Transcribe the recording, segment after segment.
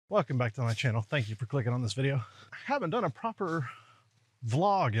Welcome back to my channel. Thank you for clicking on this video. I haven't done a proper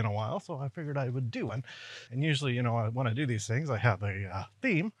vlog in a while, so I figured I would do one. And usually, when I do these things, I have a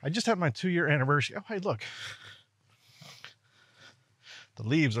theme. I just had my 2-year anniversary. Oh, hey, look. The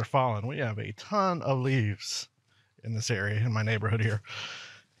leaves are falling. We have a ton of leaves in this area, in my neighborhood here.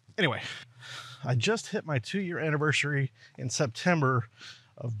 Anyway, I just hit my 2-year anniversary in September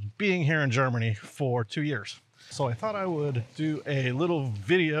of being here in Germany for 2 years. So I thought I would do a little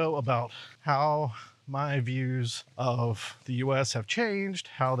video about how my views of the US have changed,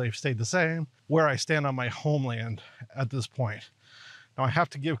 how they've stayed the same, where I stand on my homeland at this point. Now I have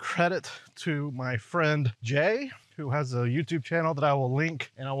to give credit to my friend Jay, who has a YouTube channel that I will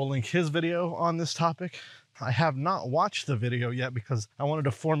link, and I will link his video on this topic. I have not watched the video yet because I wanted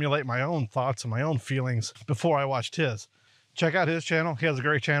to formulate my own thoughts and my own feelings before I watched his. Check out his channel. He has a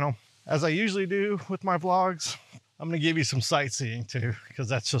great channel. As I usually do with my vlogs, I'm going to give you some sightseeing too, because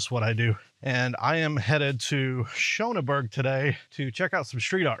that's just what I do. And I am headed to Schöneberg today to check out some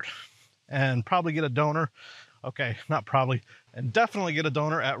street art and probably get a donor. Okay, not probably, and definitely get a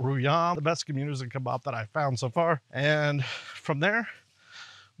donor at Ruyam, the best music kebab that I found so far. And from there,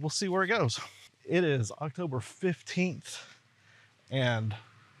 we'll see where it goes. It is October 15th and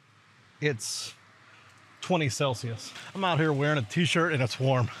it's 20 Celsius. I'm out here wearing a t-shirt and it's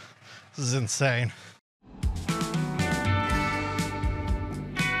warm. This is insane.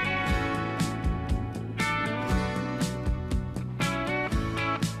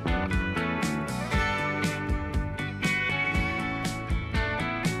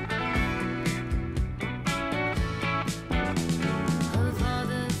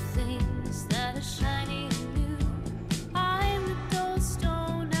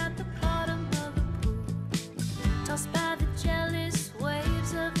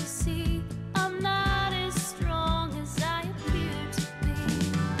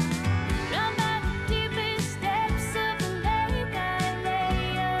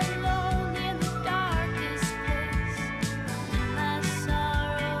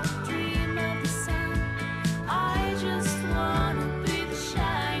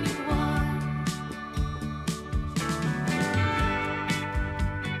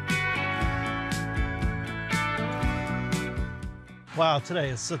 Wow, today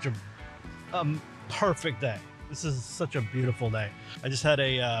is such a perfect day. This is such a beautiful day. I just had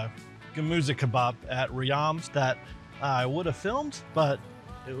a music kebab at Ruyam's that I would have filmed, but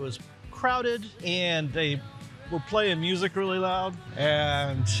it was crowded and they were playing music really loud.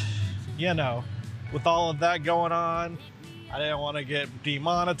 And, with all of that going on, I didn't want to get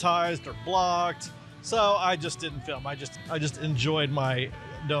demonetized or blocked. So I just didn't film. I just enjoyed my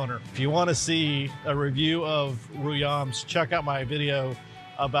donor. If you want to see a review of Ruyam's, check out my video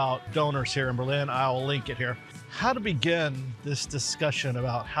about donors here in Berlin. I'll link it here. How to begin this discussion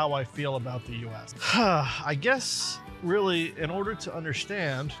about how I feel about the US? I guess really in order to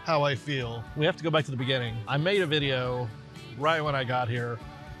understand how I feel, we have to go back to the beginning. I made a video right when I got here.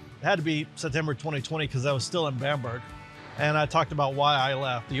 It had to be September 2020 because I was still in Bamberg. And I talked about why I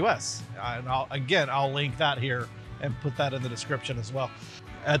left the US. And I'll link that here and put that in the description as well.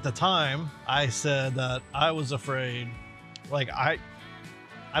 At the time, I said that I was afraid, I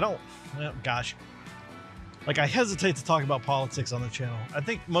hesitate to talk about politics on the channel. I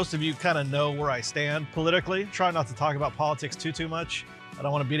think most of you kind of know where I stand politically. Try not to talk about politics too much. I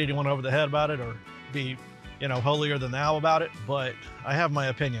don't want to beat anyone over the head about it or be, holier than thou about it, but I have my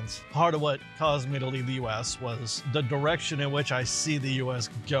opinions. Part of what caused me to leave the US was the direction in which I see the US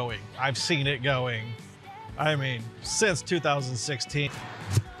going. I've seen it going, since 2016.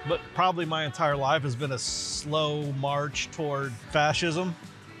 But probably my entire life has been a slow march toward fascism,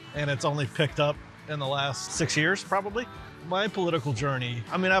 and it's only picked up in the last 6 years, probably. My political journey,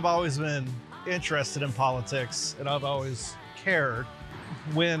 I've always been interested in politics, and I've always cared.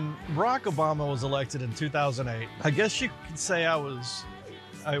 When Barack Obama was elected in 2008, I guess you could say I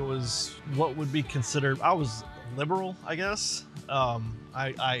was what would be considered, I was liberal, I guess.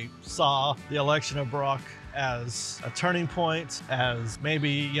 I saw the election of Barack as a turning point, as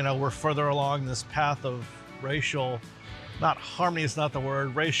maybe, we're further along this path of racial, not harmony is not the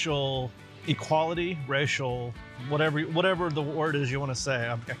word, racial equality, racial, whatever the word is you want to say.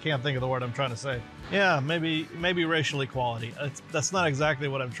 I can't think of the word I'm trying to say. Yeah, maybe racial equality. That's not exactly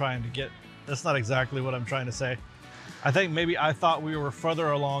what I'm trying to get. That's not exactly what I'm trying to say. I think maybe I thought we were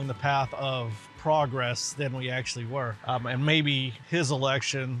further along the path of progress than we actually were. And maybe his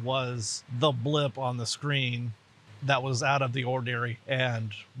election was the blip on the screen that was out of the ordinary,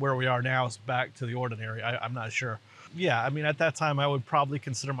 and where we are now is back to the ordinary. I'm not sure. Yeah, at that time I would probably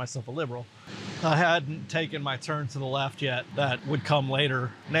consider myself a liberal. I hadn't taken my turn to the left yet. That would come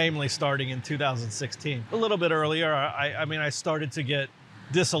later, namely starting in 2016. A little bit earlier, I mean, I started to get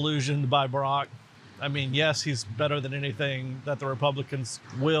disillusioned by Barack. I mean, yes, he's better than anything that the Republicans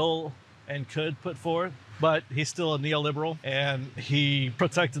will and could put forth, but he's still a neoliberal, and he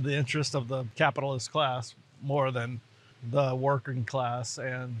protected the interest of the capitalist class more than the working class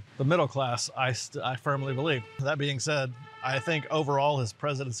and the middle class, I firmly believe. That being said, I think overall his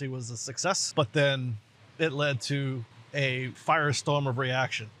presidency was a success, but then it led to a firestorm of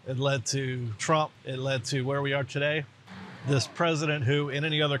reaction. It led to Trump. It led to where we are today. This president, who in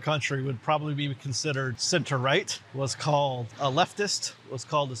any other country would probably be considered center-right, was called a leftist, was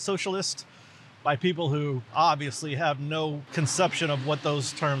called a socialist by people who obviously have no conception of what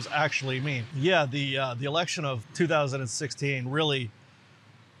those terms actually mean. Yeah, the election of 2016 really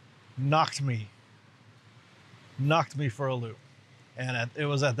knocked me for a loop. And it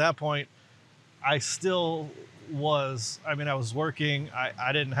was at that point, I still was, I mean, I was working.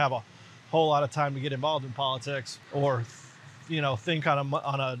 I didn't have a whole lot of time to get involved in politics or, you know, think on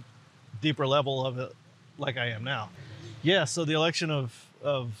a deeper level of it like I am now. Yeah, so the election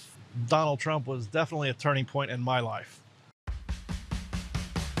of Donald Trump was definitely a turning point in my life.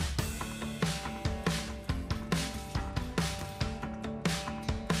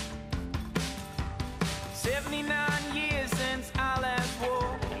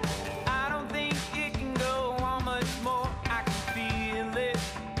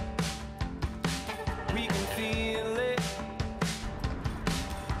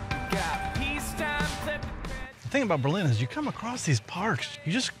 The thing about Berlin is you come across these parks.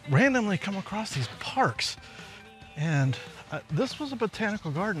 You just randomly come across these parks. And this was a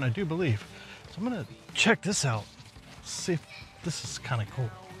botanical garden, I do believe. So I'm gonna check this out. See if this is kind of cool.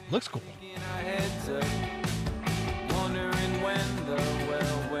 Looks cool.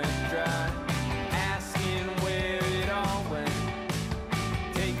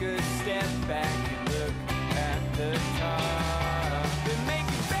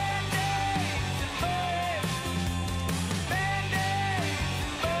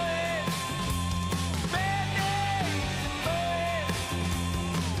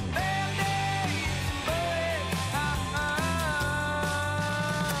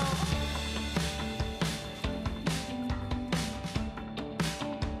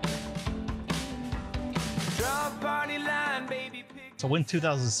 So when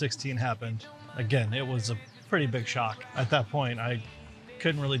 2016 happened, again, it was a pretty big shock. At that point, I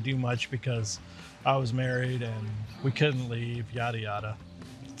couldn't really do much because I was married and we couldn't leave, yada, yada.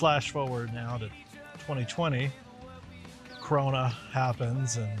 Flash forward now to 2020, Corona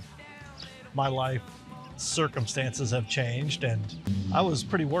happens and my life circumstances have changed, and I was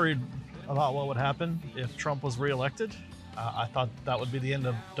pretty worried about what would happen if Trump was reelected. I thought that would be the end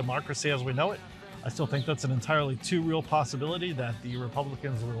of democracy as we know it. I still think that's an entirely too real possibility that the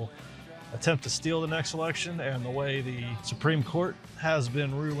Republicans will attempt to steal the next election, and the way the Supreme Court has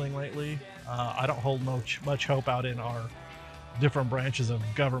been ruling lately, I don't hold much hope out in our different branches of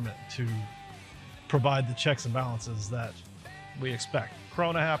government to provide the checks and balances that we expect.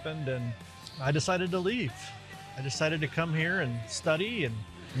 Corona happened and I decided to leave. I decided to come here and study and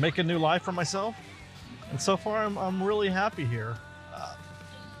make a new life for myself. And so far I'm really happy here.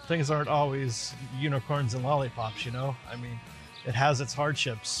 Things aren't always unicorns and lollipops, you know? I mean, it has its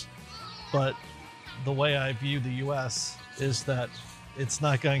hardships, but the way I view the US is that it's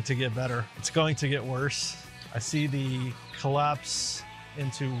not going to get better. It's going to get worse. I see the collapse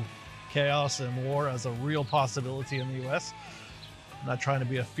into chaos and war as a real possibility in the US. I'm not trying to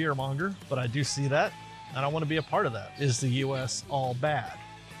be a fearmonger, but I do see that, and I want to be a part of that. Is the US all bad?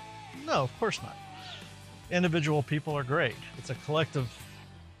 No, of course not. Individual people are great. It's a collective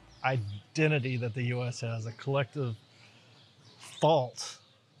identity that the US has, a collective fault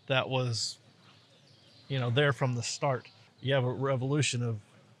that was, you know, there from the start. You have a revolution of,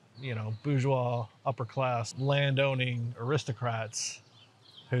 you know, bourgeois, upper class, landowning aristocrats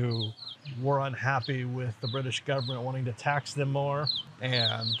who were unhappy with the British government wanting to tax them more.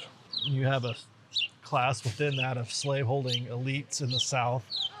 And you have a class within that of slaveholding elites in the South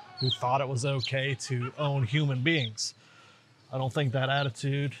who thought it was okay to own human beings. I don't think that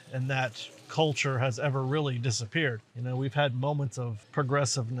attitude and that culture has ever really disappeared. You know, we've had moments of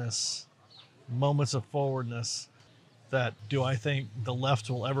progressiveness, moments of forwardness. That, do I think the left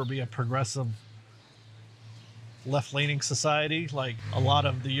will ever be a progressive, left-leaning society like a lot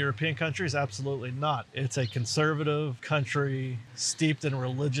of the European countries? Absolutely not. It's a conservative country steeped in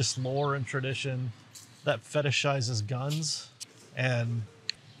religious lore and tradition that fetishizes guns, and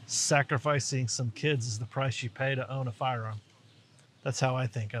sacrificing some kids is the price you pay to own a firearm. That's how I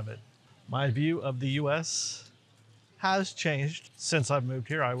think of it. My view of the US has changed since I've moved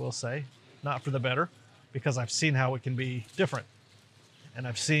here, I will say. Not for the better, because I've seen how it can be different. And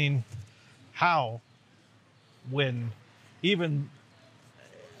I've seen how, when even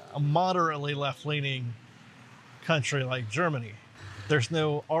a moderately left-leaning country like Germany, there's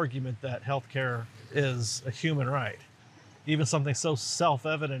no argument that healthcare is a human right. Even something so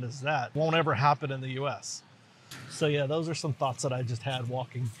self-evident as that won't ever happen in the US. So yeah, those are some thoughts that I just had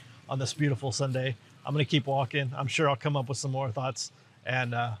walking on this beautiful Sunday. I'm gonna keep walking. I'm sure I'll come up with some more thoughts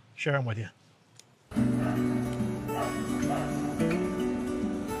and share them with you.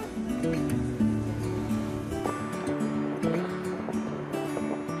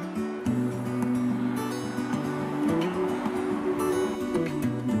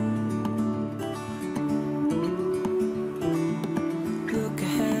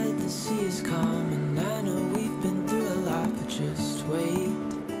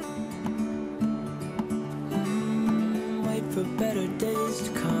 For better days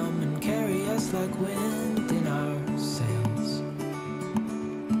to come and carry us like wind in our sails.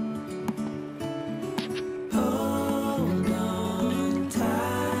 Hold on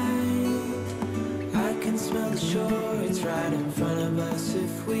tight, I can smell the shore, it's right in front of us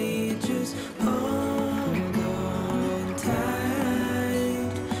if we just hold on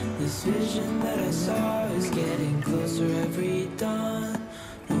tight. This vision that I saw is getting closer every dawn.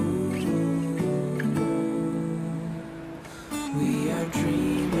 We are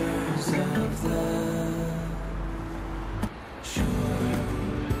dreamers of the shore.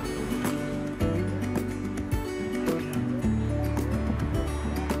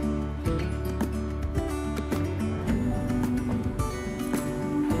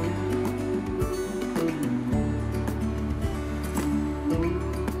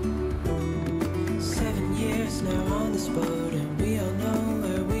 7 years now on this boat, and we all know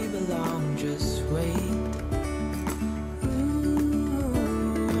where we belong. Just wait.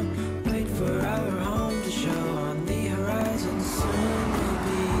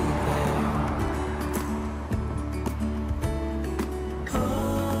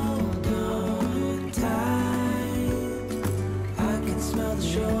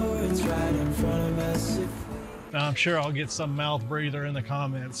 Now, I'm sure I'll get some mouth breather in the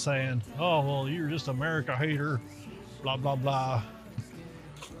comments saying, oh, well, you're just an America hater, blah, blah, blah.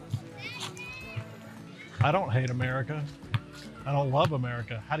 I don't hate America. I don't love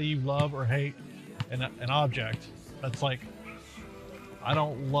America. How do you love or hate an object? That's like, I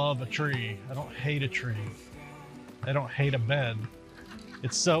don't love a tree. I don't hate a tree. I don't hate a bed.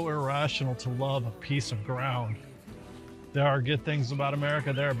 It's so irrational to love a piece of ground. There are good things about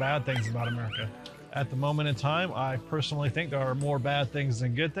America. There are bad things about America. At the moment in time, I personally think there are more bad things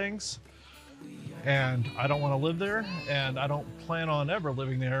than good things. And I don't want to live there, and I don't plan on ever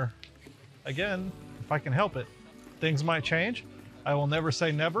living there again if I can help it. Things might change. I will never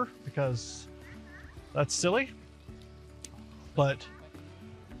say never, because that's silly. But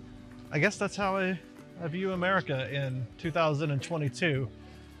I guess that's how I view America in 2022,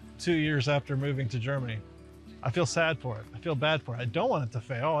 2 years after moving to Germany. I feel sad for it. I feel bad for it. I don't want it to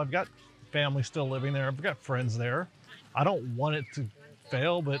fail. I've got family still living there. I've got friends there. I don't want it to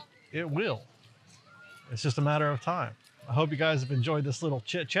fail, but it will. It's just a matter of time. I hope you guys have enjoyed this little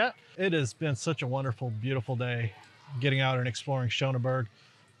chit chat. It has been such a wonderful, beautiful day getting out and exploring Schöneberg.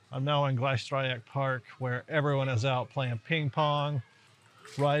 I'm now in Gleisdreieck Park, where everyone is out playing ping pong,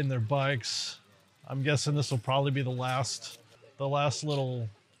 riding their bikes. I'm guessing this will probably be the last little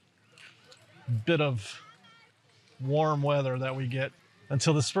bit of warm weather that we get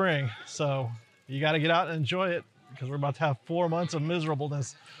until the spring. So you got to get out and enjoy it, because we're about to have 4 months of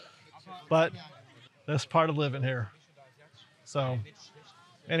miserableness. But that's part of living here. So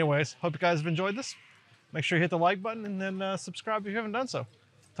anyways, hope you guys have enjoyed this. Make sure you hit the like button and then subscribe if you haven't done so.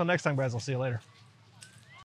 Until next time, guys, I'll see you later.